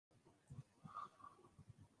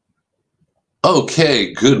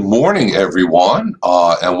Okay, good morning, everyone,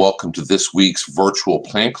 and welcome to this week's virtual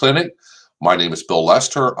plant clinic. My name is Bill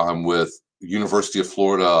Lester. I'm with University of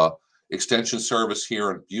Florida Extension Service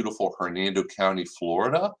here in beautiful Hernando County,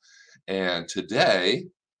 Florida. And today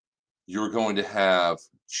you're going to have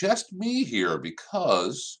just me here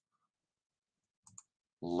because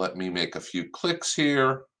let me make a few clicks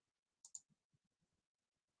here.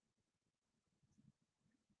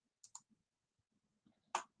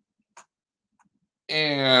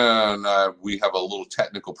 And we have a little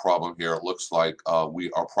technical problem here. It looks like we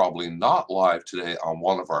are probably not live today on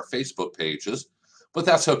one of our Facebook pages, but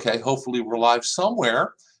that's okay. Hopefully, we're live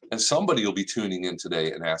somewhere, and somebody will be tuning in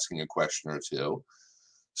today and asking a question or two.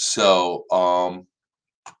 So,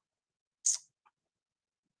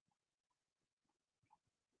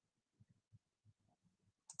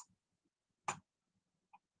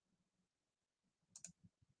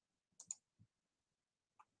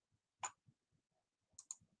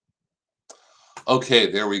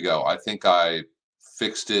 okay, there we go. I think I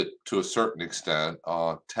fixed it to a certain extent.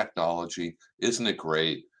 Technology, isn't it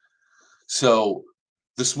great? So,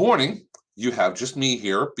 this morning, you have just me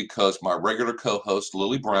here because my regular co host,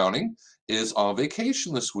 Lily Browning, is on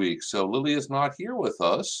vacation this week. So, Lily is not here with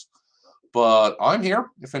us, but I'm here.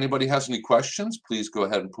 If anybody has any questions, please go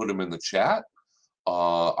ahead and put them in the chat.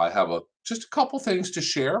 I have just a couple things to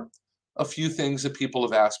share, a few things that people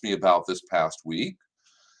have asked me about this past week.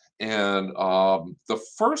 And the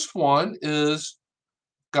first one is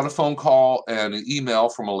got a phone call and an email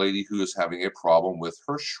from a lady who is having a problem with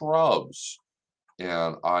her shrubs.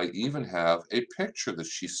 And I even have a picture that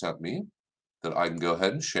she sent me that I can go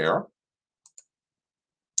ahead and share.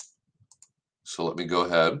 So let me go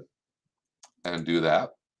ahead and do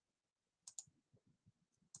that.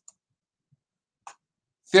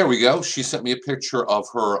 There we go. She sent me a picture of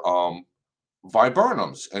her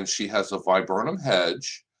viburnums, and she has a viburnum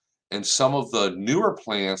hedge. And some of the newer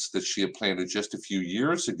plants that she had planted just a few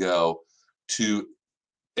years ago to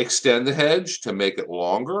extend the hedge to make it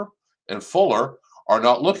longer and fuller are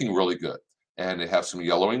not looking really good. And they have some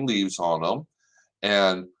yellowing leaves on them.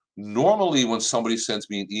 And normally, when somebody sends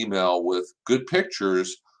me an email with good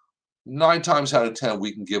pictures, 9 times out of 10,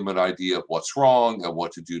 we can give them an idea of what's wrong and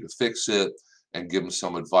what to do to fix it and give them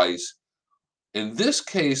some advice. In this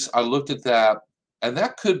case, I looked at that, and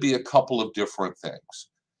that could be a couple of different things.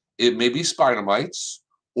 It may be spider mites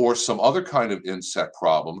or some other kind of insect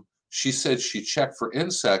problem. She said she checked for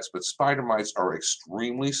insects, but spider mites are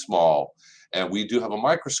extremely small, and we do have a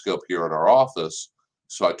microscope here at our office.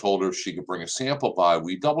 So I told her if she could bring a sample by,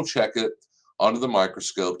 we double check it under the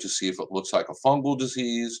microscope to see if it looks like a fungal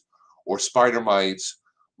disease or spider mites.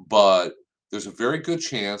 But there's a very good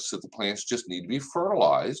chance that the plants just need to be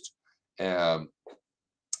fertilized. And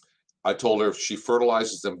I told her if she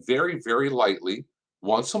fertilizes them very, very lightly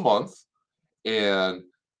once a month, and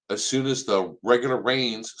as soon as the regular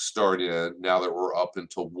rains start in, now that we're up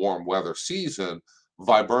into warm weather season,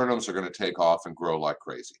 viburnums are going to take off and grow like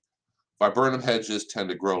crazy. Viburnum hedges tend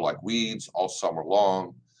to grow like weeds all summer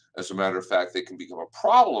long. As a matter of fact, they can become a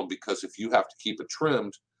problem because if you have to keep it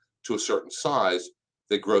trimmed to a certain size,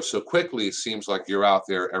 they grow so quickly, it seems like you're out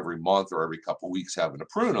there every month or every couple of weeks having to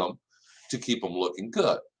prune them to keep them looking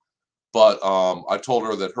good. But I told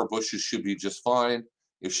her that her bushes should be just fine.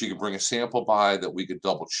 If she could bring a sample by that we could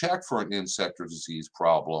double check for an insect or disease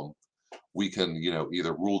problem, we can,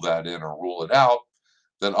 either rule that in or rule it out.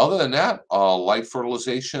 Then other than that, light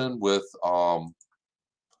fertilization with a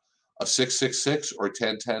 666 or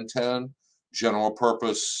 10-10-10 general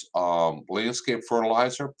purpose landscape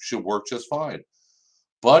fertilizer should work just fine.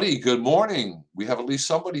 Buddy, good morning. We have at least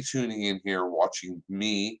somebody tuning in here watching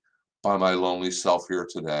me by my lonely self here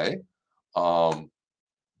today. Um,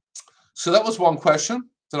 so that was one question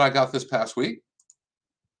that I got this past week.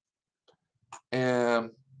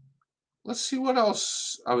 And let's see what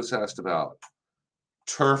else I was asked about.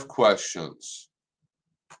 Turf questions.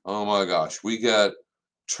 Oh my gosh, we get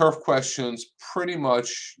turf questions pretty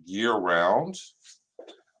much year round,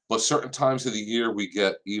 but certain times of the year we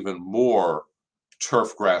get even more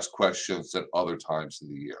turf grass questions than other times of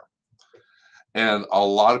the year. And a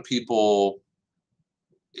lot of people,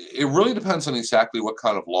 it really depends on exactly what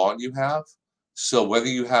kind of lawn you have. So whether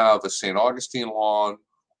you have a St. Augustine lawn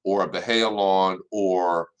or a Bahia lawn,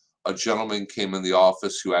 or a gentleman came in the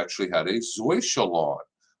office who actually had a zoysia lawn.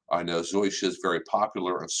 I know zoysia is very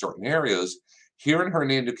popular in certain areas. Here in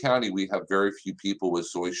Hernando County, we have very few people with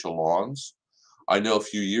zoysia lawns. I know a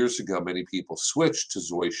few years ago, many people switched to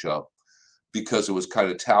zoysia because it was kind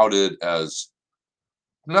of touted as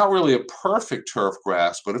not really a perfect turf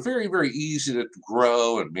grass, but a very, very easy to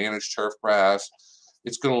grow and manage turf grass.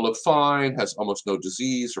 it's going to look fine, has almost no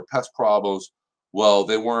disease or pest problems. Well,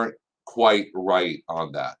 they weren't quite right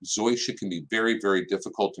on that. Zoysia can be very, very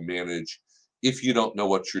difficult to manage if you don't know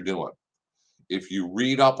what you're doing. If you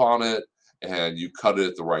read up on it and you cut it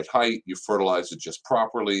at the right height, you fertilize it just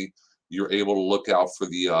properly, you're able to look out for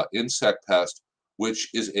the insect pest, which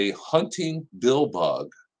is a hunting bill bug,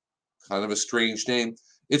 kind of a strange name.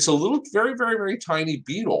 It's a little, very, very, very tiny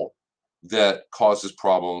beetle that causes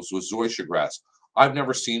problems with zoysia grass. I've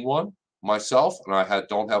never seen one myself, and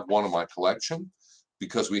don't have one in my collection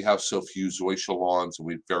because we have so few zoysia lawns and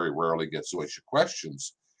we very rarely get zoysia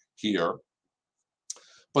questions here.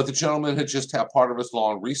 But the gentleman had just had part of his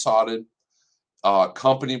lawn resodded.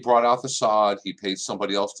 Company brought out the sod. He paid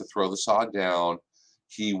somebody else to throw the sod down.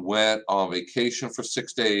 He went on vacation for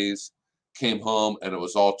 6 days, came home, and it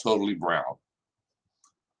was all totally brown.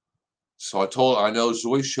 So I know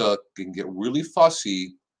zoysia can get really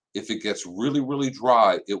fussy. If it gets really, really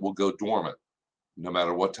dry, it will go dormant, no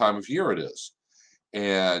matter what time of year it is.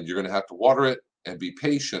 And you're going to have to water it and be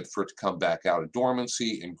patient for it to come back out of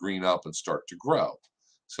dormancy and green up and start to grow.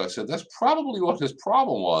 So I said, that's probably what his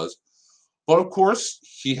problem was. But of course,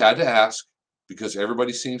 he had to ask because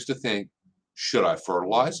everybody seems to think, should I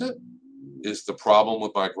fertilize it? Is the problem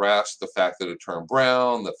with my grass the fact that it turned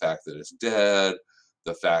brown, the fact that it's dead,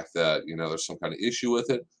 the fact that, there's some kind of issue with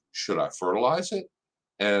it? Should I fertilize it?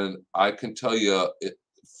 And I can tell you,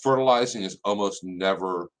 fertilizing is almost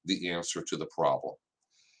never the answer to the problem.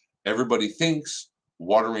 Everybody thinks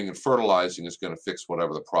watering and fertilizing is going to fix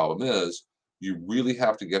whatever the problem is. You really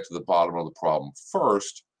have to get to the bottom of the problem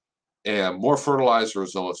first, and more fertilizer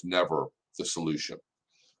is almost never the solution.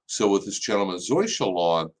 So with this gentleman's zoysia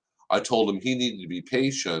lawn, I told him he needed to be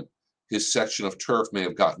patient. His section of turf may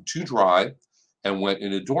have gotten too dry and went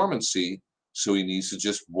into dormancy, so he needs to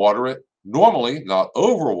just water it normally, not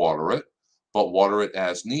overwater it, but water it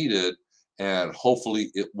as needed, and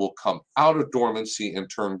hopefully it will come out of dormancy and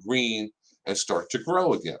turn green and start to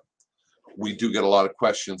grow again. We do get a lot of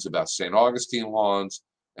questions about St. Augustine lawns,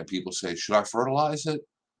 and people say, should I fertilize it?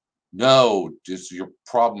 No, your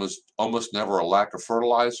problem is almost never a lack of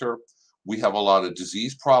fertilizer. We have a lot of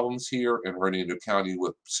disease problems here in Hernando County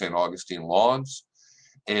with St. Augustine lawns.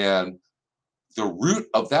 And the root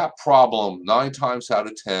of that problem, 9 times out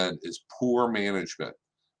of 10, is poor management.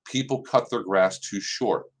 People cut their grass too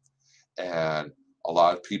short. And a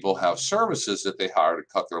lot of people have services that they hire to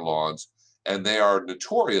cut their lawns, and they are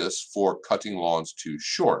notorious for cutting lawns too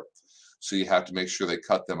short. So you have to make sure they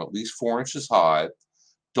cut them at least 4 inches high.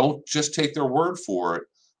 Don't just take their word for it.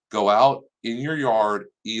 Go out in your yard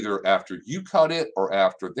either after you cut it or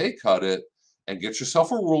after they cut it and get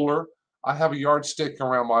yourself a ruler. I have a yardstick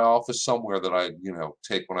around my office somewhere that I,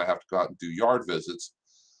 take when I have to go out and do yard visits.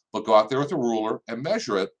 But go out there with a ruler and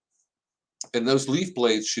measure it. And those leaf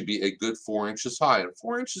blades should be a good 4 inches high. And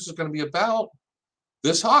 4 inches is going to be about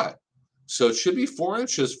this high. So it should be 4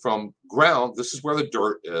 inches from ground. This is where the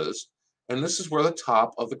dirt is. And this is where the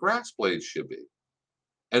top of the grass blade should be.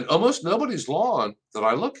 And almost nobody's lawn that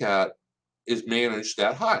I look at is managed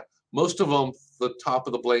that high. Most of them, the top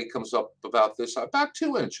of the blade comes up about this high, about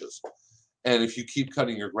 2 inches. And if you keep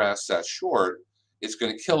cutting your grass that short, it's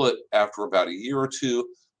going to kill it after about a year or two.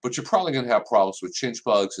 But you're probably going to have problems with chinch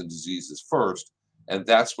bugs and diseases first. And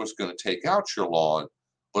that's what's going to take out your lawn.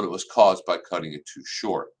 But it was caused by cutting it too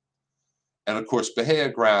short. And of course, Bahia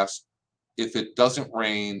grass, if it doesn't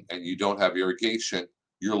rain and you don't have irrigation,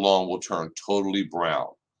 your lawn will turn totally brown.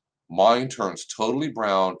 Mine turns totally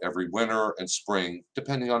brown every winter and spring,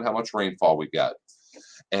 depending on how much rainfall we get.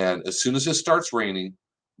 And as soon as it starts raining,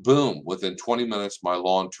 boom, within 20 minutes, my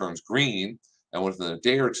lawn turns green. And within a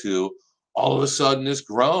day or two, all of a sudden it's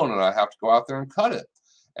grown and I have to go out there and cut it.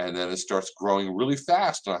 And then it starts growing really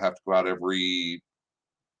fast and I have to go out every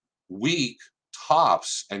week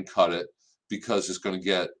tops and cut it because it's going to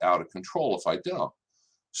get out of control if I don't.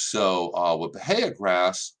 So with Bahia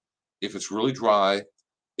grass, if it's really dry,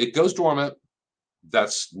 it goes dormant.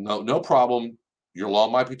 That's no problem. Your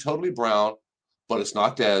lawn might be totally brown, but it's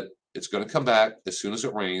not dead. It's going to come back as soon as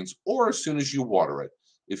it rains or as soon as you water it.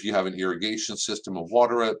 If you have an irrigation system and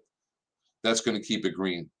water it, that's going to keep it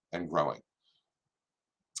green and growing.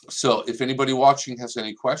 So if anybody watching has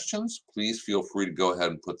any questions, please feel free to go ahead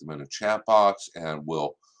and put them in a chat box and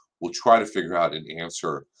we'll try to figure out an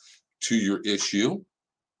answer to your issue.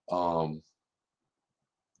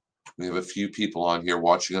 We have a few people on here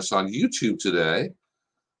watching us on YouTube today.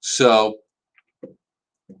 So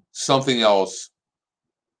something else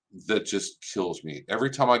that just kills me. Every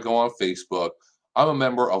time I go on Facebook, I'm a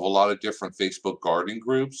member of a lot of different Facebook gardening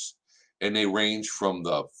groups, and they range from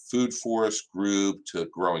the food forest group to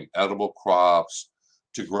growing edible crops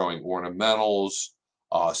to growing ornamentals,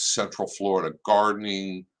 Central Florida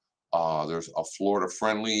gardening. There's a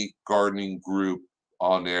Florida-friendly gardening group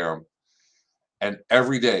on there. And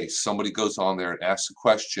every day somebody goes on there and asks a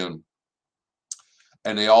question,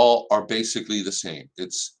 and they all are basically the same.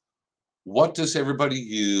 It's, what does everybody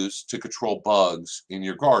use to control bugs in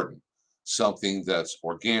your garden? Something that's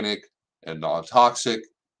organic and non-toxic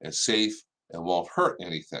and safe and won't hurt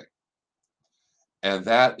anything. And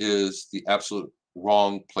that is the absolute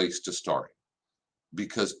wrong place to start,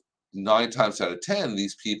 because 9 times out of 10,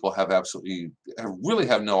 these people really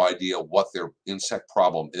have no idea what their insect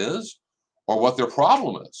problem is or what their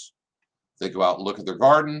problem is. They go out and look at their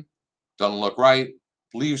garden, doesn't look right,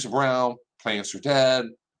 leaves are brown, plants are dead,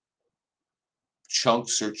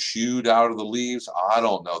 chunks are chewed out of the leaves. I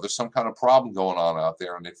don't know. There's some kind of problem going on out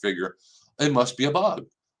there, and they figure it must be a bug.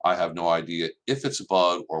 I have no idea if it's a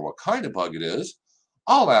bug or what kind of bug it is.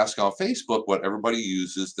 I'll ask on Facebook what everybody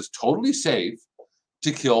uses that's totally safe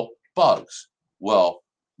to kill bugs. Well,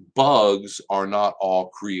 bugs are not all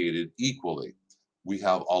created equally. We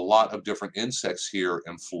have a lot of different insects here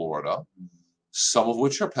in Florida, some of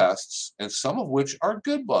which are pests and some of which are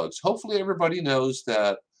good bugs. Hopefully everybody knows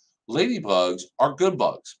that ladybugs are good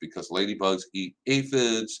bugs, because ladybugs eat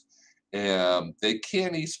aphids, and they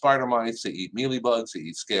can eat spider mites, they eat mealybugs, they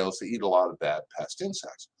eat scales, they eat a lot of bad pest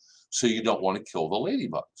insects. So you don't want to kill the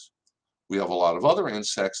ladybugs. We have a lot of other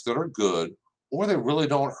insects that are good, or they really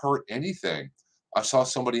don't hurt anything. I saw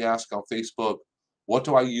somebody ask on Facebook, what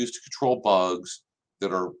do I use to control bugs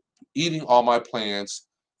that are eating all my plants?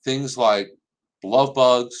 Things like love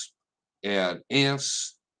bugs and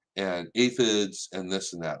ants and aphids and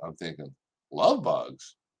this and that. I'm thinking, love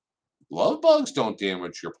bugs? Love bugs don't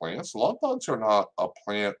damage your plants. Love bugs are not a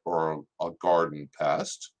plant or a garden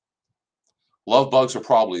pest. Love bugs are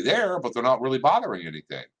probably there, but they're not really bothering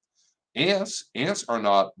anything. Ants are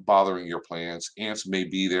not bothering your plants. Ants may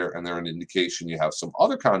be there and they're an indication you have some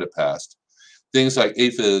other kind of pest. Things like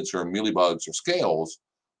aphids or mealybugs or scales,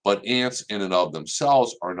 but ants in and of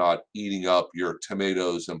themselves are not eating up your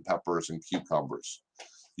tomatoes and peppers and cucumbers.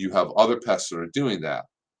 You have other pests that are doing that.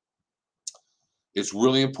 It's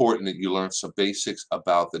really important that you learn some basics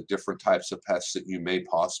about the different types of pests that you may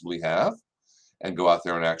possibly have, and go out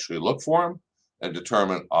there and actually look for them and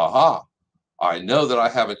determine, aha, I know that I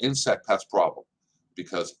have an insect pest problem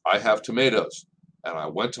because I have tomatoes and I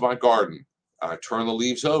went to my garden and I turned the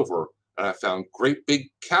leaves over and I found great big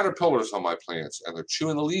caterpillars on my plants and they're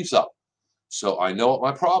chewing the leaves up. So I know what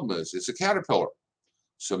my problem is. It's a caterpillar.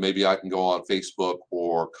 So maybe I can go on Facebook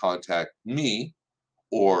or contact me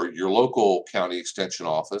or your local county extension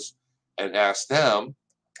office and ask them,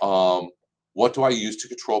 what do I use to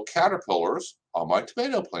control caterpillars on my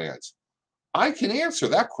tomato plants? I can answer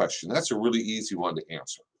that question. That's a really easy one to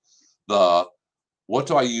answer. The what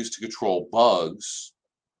do I use to control bugs,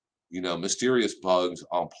 mysterious bugs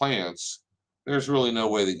on plants, there's really no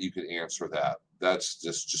way that you can answer that. That's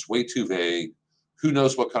just way too vague. Who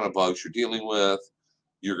knows what kind of bugs you're dealing with?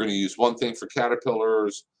 You're going to use one thing for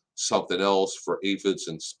caterpillars, something else for aphids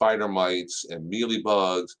and spider mites and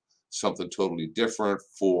mealybugs, something totally different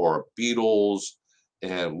for beetles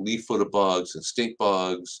and leaf-footed bugs and stink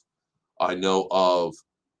bugs. I know of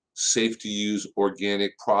safe to use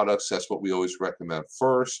organic products. That's what we always recommend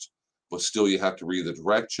first, but still you have to read the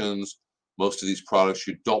directions. Most of these products,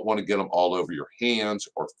 you don't want to get them all over your hands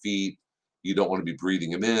or feet. You don't want to be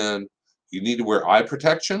breathing them in. You need to wear eye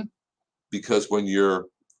protection, because when you're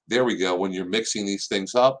mixing these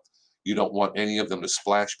things up, you don't want any of them to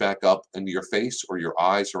splash back up into your face or your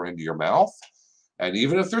eyes or into your mouth. And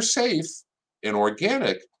even if they're safe and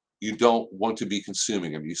organic, you don't want to be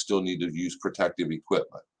consuming them. You still need to use protective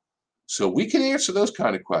equipment. So we can answer those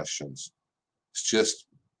kind of questions. It's just,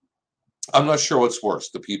 I'm not sure what's worse.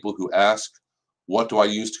 The people who ask, what do I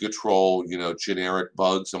use to control, generic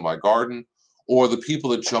bugs in my garden? Or the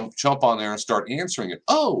people that jump on there and start answering it.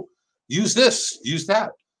 Oh, use this, use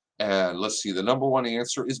that. And let's see, the number one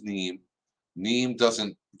answer is neem. Neem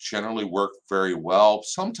doesn't generally work very well.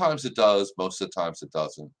 Sometimes it does, most of the times it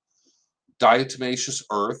doesn't. Diatomaceous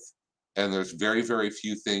earth, and there's very, very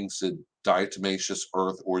few things that diatomaceous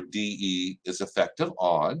earth or DE is effective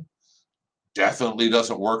on. Definitely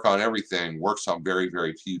doesn't work on everything, works on very,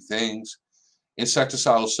 very few things.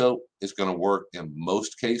 Insecticidal soap is going to work in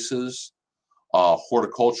most cases.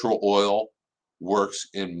 Horticultural oil works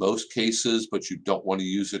in most cases, but you don't want to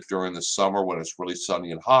use it during the summer when it's really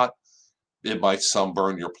sunny and hot. It might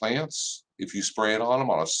sunburn your plants if you spray it on them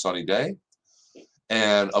on a sunny day.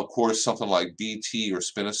 And of course, something like BT or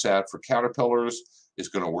spinosad for caterpillars is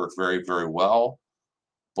going to work very, very well.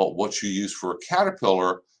 But what you use for a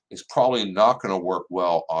caterpillar is probably not going to work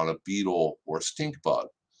well on a beetle or stink bug.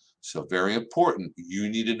 So very important, you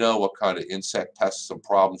need to know what kind of insect pests and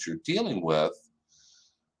problems you're dealing with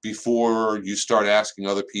before you start asking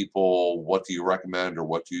other people, what do you recommend or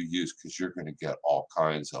what do you use? Because you're going to get all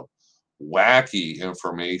kinds of wacky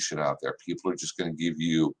information out there. People are just going to give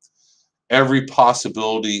you every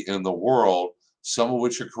possibility in the world, some of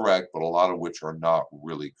which are correct, but a lot of which are not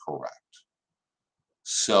really correct.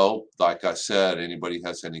 So, like I said, anybody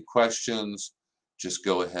has any questions, just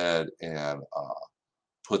go ahead and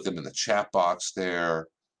put them in the chat box there,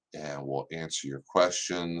 and we'll answer your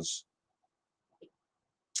questions.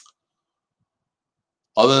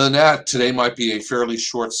 Other than that, today might be a fairly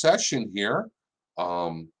short session here.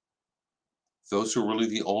 Those are really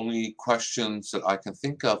the only questions that I can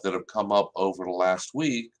think of that have come up over the last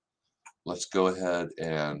week. Let's go ahead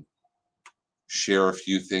and share a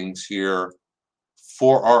few things here.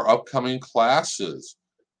 For our upcoming classes,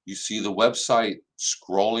 you see the website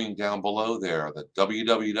scrolling down below there, the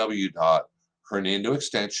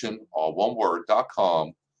www.hernandoextension, all one word,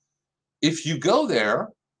 .com. If you go there,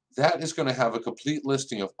 that is going to have a complete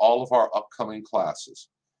listing of all of our upcoming classes.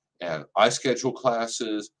 And I schedule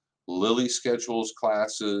classes, Lily schedules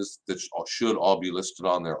classes that should all be listed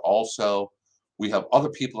on there also. We have other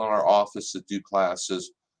people in our office that do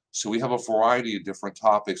classes. So we have a variety of different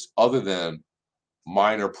topics other than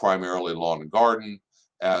mine are primarily lawn and garden.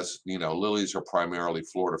 As you know, Lily's are primarily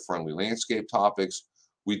Florida-friendly landscape topics.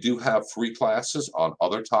 We do have free classes on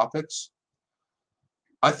other topics.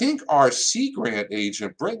 I think our Sea Grant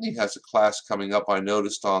agent, Brittany, has a class coming up I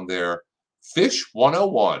noticed on there, Fish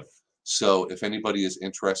 101. So if anybody is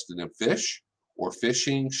interested in fish or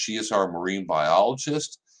fishing, she is our marine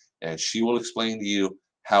biologist, and she will explain to you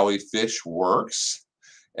how a fish works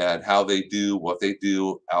and how they do what they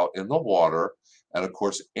do out in the water. And of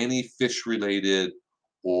course, any fish-related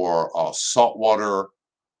or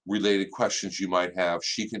saltwater-related questions you might have,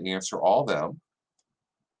 she can answer all them.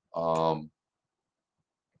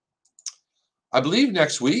 I believe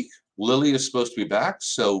next week, Lily is supposed to be back,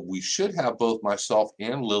 so we should have both myself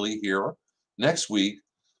and Lily here next week.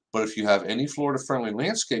 But if you have any Florida-friendly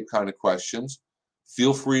landscape kind of questions,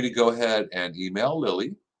 feel free to go ahead and email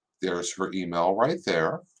Lily. There's her email right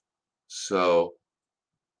there. So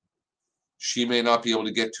she may not be able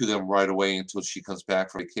to get to them right away until she comes back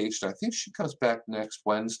from vacation. I think she comes back next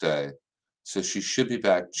Wednesday. So she should be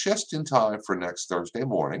back just in time for next Thursday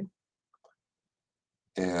morning.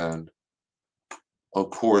 And of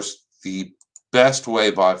course, the best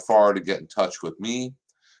way by far to get in touch with me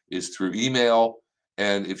is through email.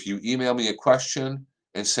 And if you email me a question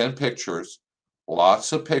and send pictures,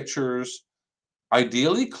 lots of pictures,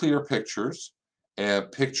 ideally clear pictures, and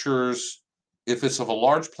pictures, if it's of a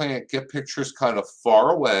large plant, get pictures kind of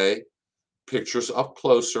far away, pictures up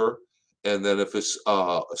closer, and then if it's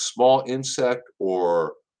a small insect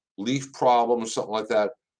or leaf problem or something like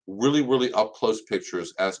that, really, really up close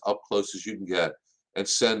pictures, as up close as you can get, and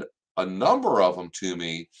send a number of them to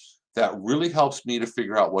me. That really helps me to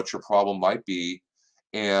figure out what your problem might be.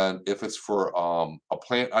 And if it's for a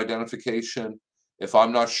plant identification, if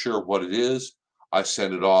I'm not sure what it is, I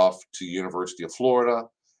send it off to University of Florida.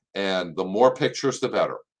 And the more pictures, the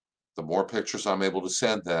better. The more pictures I'm able to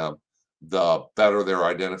send them, the better their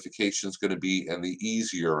identification is going to be and the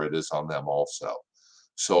easier it is on them also.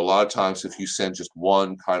 So a lot of times if you send just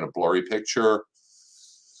one kind of blurry picture,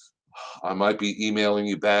 I might be emailing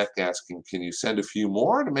you back asking, can you send a few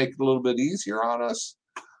more to make it a little bit easier on us?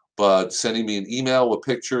 But sending me an email with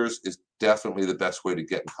pictures is definitely the best way to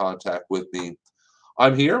get in contact with me.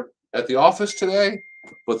 I'm here at the office today,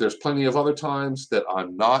 but there's plenty of other times that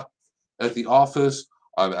I'm not at the office.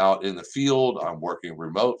 I'm out in the field. I'm working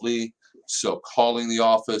remotely. So calling the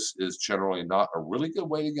office is generally not a really good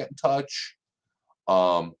way to get in touch.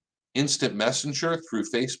 Instant Messenger through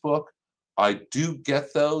Facebook, I do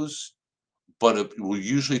get those, but it will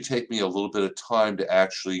usually take me a little bit of time to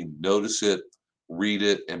actually notice it, read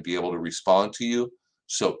it, and be able to respond to you.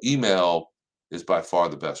 So email is by far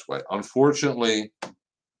the best way. Unfortunately,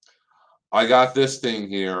 I got this thing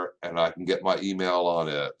here and I can get my email on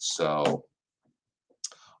it. So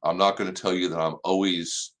I'm not going to tell you that I'm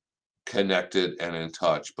always connected and in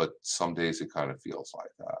touch, but some days it kind of feels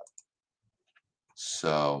like that.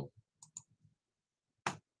 So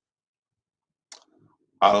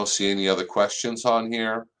I don't see any other questions on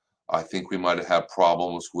here. I think we might have had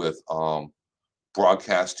problems with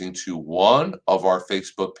broadcasting to one of our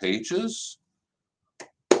Facebook pages.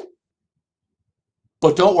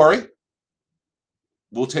 But don't worry.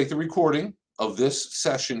 We'll take the recording of this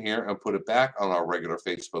session here and put it back on our regular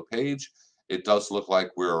Facebook page. It does look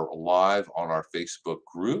like we're live on our Facebook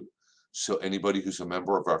group. So anybody who's a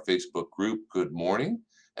member of our Facebook group, good morning,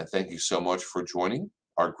 and thank you so much for joining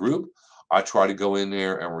our group. I try to go in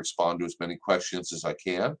there and respond to as many questions as I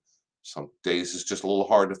can. Some days it's just a little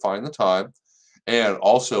hard to find the time. And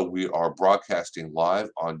also, we are broadcasting live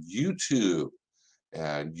on YouTube.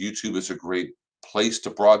 And YouTube is a great place to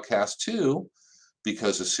broadcast to,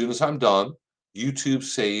 because as soon as I'm done, YouTube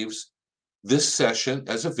saves this session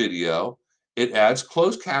as a video. It adds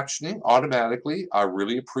closed captioning automatically. I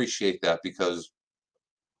really appreciate that, because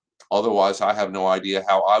otherwise I have no idea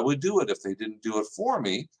how I would do it if they didn't do it for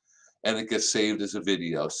me, and it gets saved as a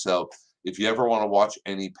video. So if you ever want to watch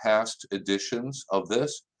any past editions of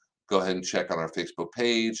this, go ahead and check on our Facebook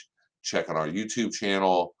page, check on our YouTube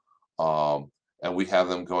channel. And we have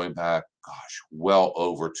them going back, gosh, well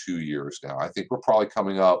over 2 years now. I think we're probably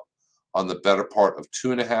coming up on the better part of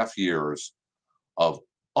 2.5 years of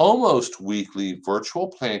almost weekly virtual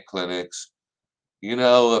plant clinics. You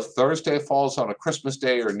know, if Thursday falls on a Christmas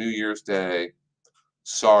Day or New Year's Day,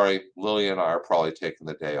 sorry, Lily and I are probably taking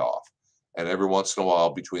the day off. And every once in a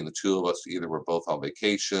while, between the two of us, either we're both on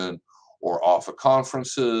vacation or off at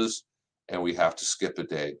conferences, and we have to skip a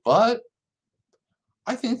day. But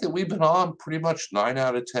I think that we've been on pretty much 9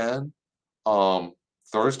 out of 10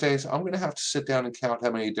 Thursdays. I'm going to have to sit down and count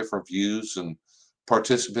how many different views and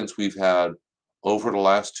participants we've had over the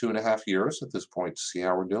last 2.5 years at this point to see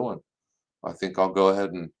how we're doing. I think I'll go ahead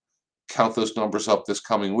and count those numbers up this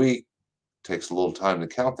coming week. Takes a little time to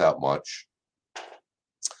count that much.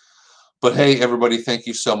 But hey, everybody, thank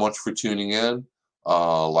you so much for tuning in.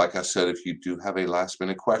 Like I said, if you do have a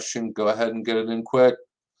last-minute question, go ahead and get it in quick.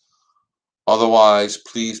 Otherwise,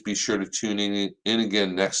 please be sure to tune in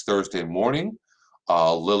again next Thursday morning.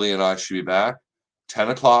 Lily and I should be back 10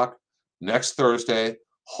 o'clock next Thursday.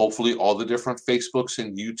 Hopefully, all the different Facebooks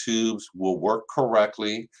and YouTubes will work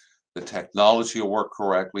correctly. The technology will work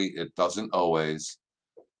correctly. It doesn't always.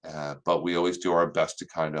 But we always do our best to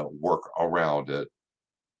kind of work around it.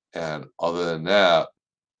 And other than that,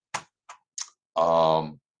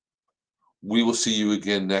 we will see you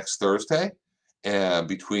again next Thursday. And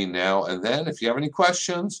between now and then, if you have any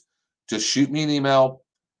questions, just shoot me an email,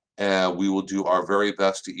 and we will do our very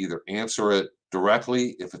best to either answer it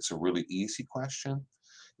directly if it's a really easy question.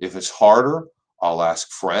 If it's harder, I'll ask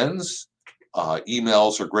friends.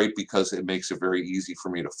 Emails are great because it makes it very easy for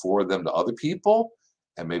me to forward them to other people,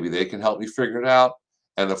 and maybe they can help me figure it out.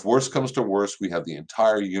 And if worse comes to worse, we have the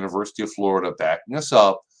entire University of Florida backing us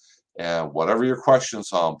up. And whatever your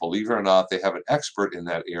questions on, believe it or not, they have an expert in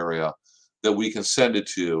that area that we can send it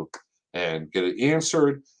to and get it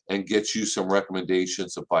answered and get you some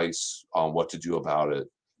recommendations, advice on what to do about it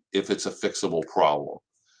if it's a fixable problem.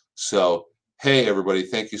 So, hey, everybody,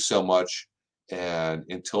 thank you so much. And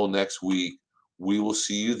until next week, we will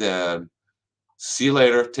see you then. See you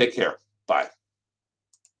later. Take care. Bye.